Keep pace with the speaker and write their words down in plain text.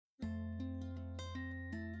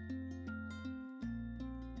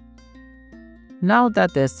Now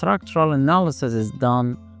that the structural analysis is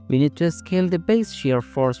done, we need to scale the base shear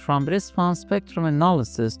force from response spectrum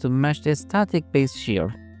analysis to match the static base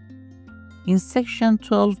shear. In section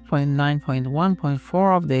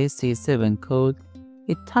 12.9.1.4 of the ASCE 7 code,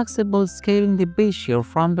 it talks about scaling the base shear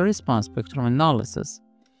from the response spectrum analysis.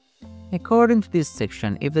 According to this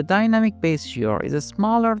section, if the dynamic base shear is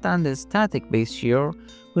smaller than the static base shear,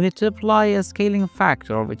 we need to apply a scaling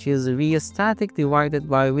factor, which is V static divided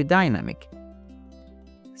by V dynamic.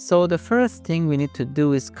 So the first thing we need to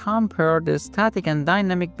do is compare the static and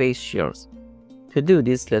dynamic base shears. To do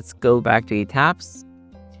this, let's go back to ETABS.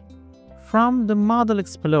 From the Model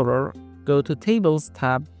Explorer, go to Tables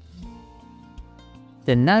tab,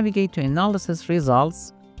 then navigate to Analysis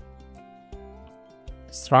Results,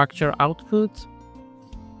 Structure Output,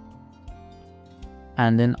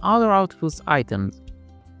 and then Other Outputs items.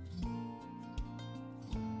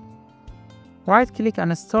 Right-click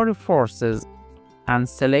on Story Forces and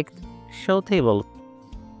select Show Table.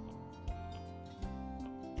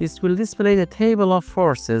 This will display the table of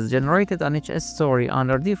forces generated on each story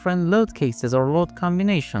under different load cases or load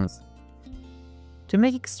combinations. To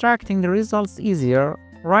make extracting the results easier,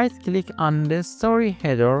 right-click on the story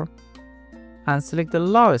header and select the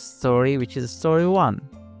lowest story, which is story 1.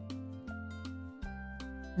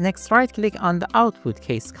 Next, right-click on the output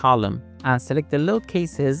case column and select the load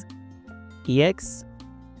cases EX,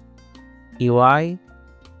 EY,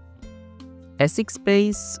 SX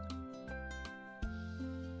base,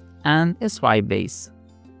 and SY base.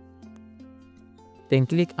 Then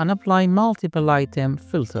click on Apply Multiple Item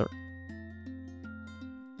Filter.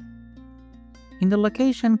 In the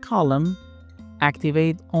Location column,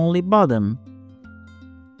 activate Only Bottom.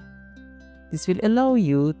 This will allow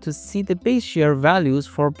you to see the base shear values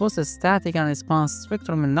for both static and response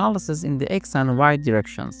spectrum analysis in the X and Y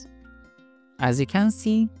directions. As you can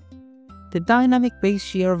see, the dynamic base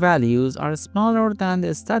shear values are smaller than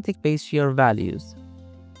the static base shear values.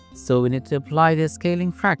 So we need to apply the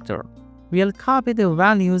scaling factor. We'll copy the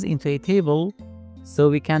values into a table so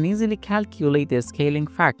we can easily calculate the scaling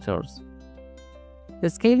factors. The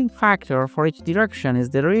scaling factor for each direction is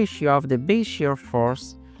the ratio of the base shear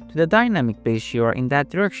force to the dynamic base shear in that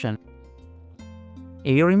direction.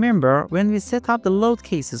 If you remember, when we set up the load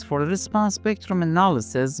cases for the response spectrum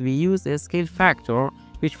analysis, we used a scale factor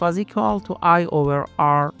which was equal to I over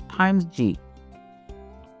R times G.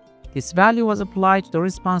 This value was applied to the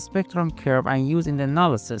response spectrum curve and used in the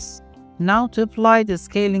analysis. Now to apply the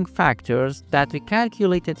scaling factors that we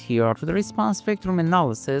calculated here to the response spectrum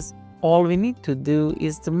analysis, all we need to do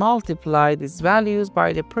is to multiply these values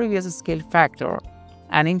by the previous scale factor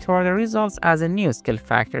and enter the results as a new scale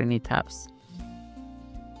factor in ETABS.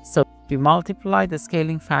 So we multiply the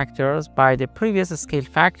scaling factors by the previous scale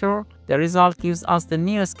factor. The result gives us the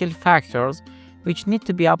new scale factors which need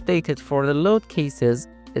to be updated for the load cases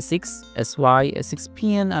SX, SY,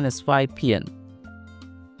 SXPN, and SYPN.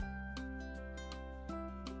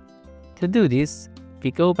 To do this,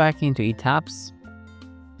 we go back into ETABS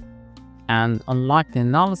and unlock the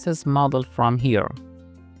analysis model from here.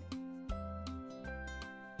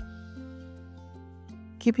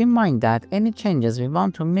 Keep in mind that any changes we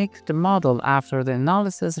want to make to the model after the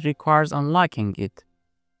analysis requires unlocking it.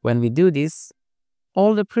 When we do this,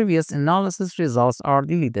 all the previous analysis results are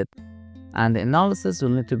deleted, and the analysis will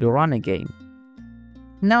need to be run again.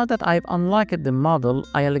 Now that I've unlocked the model,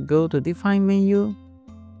 I'll go to Define menu,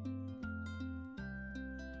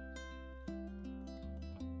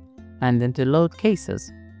 and then to Load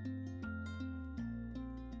Cases.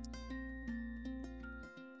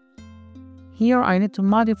 Here I need to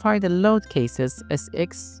modify the load cases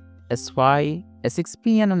SX, SY,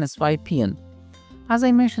 SXPN, and SYPN. As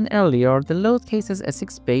I mentioned earlier, the load cases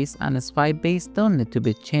SX base and SY base don't need to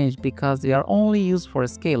be changed because they are only used for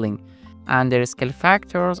scaling, and their scale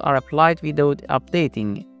factors are applied without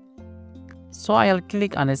updating. So I'll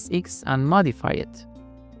click on SX and modify it.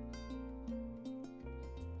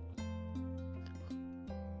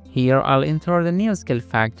 Here I'll enter the new scale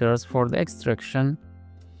factors for the extraction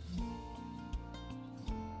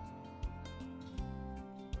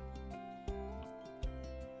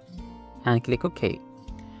and click OK.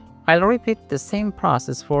 I'll repeat the same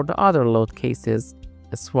process for the other load cases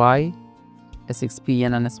SY,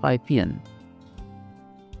 SXPN, and SYPN.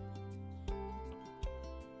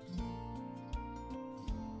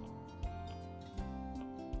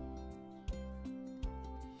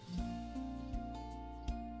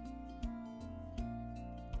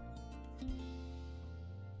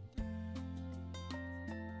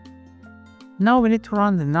 Now we need to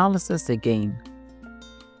run the analysis again.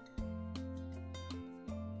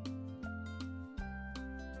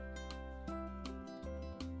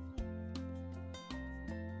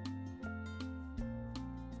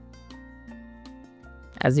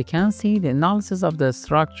 As you can see, the analysis of the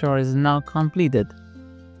structure is now completed.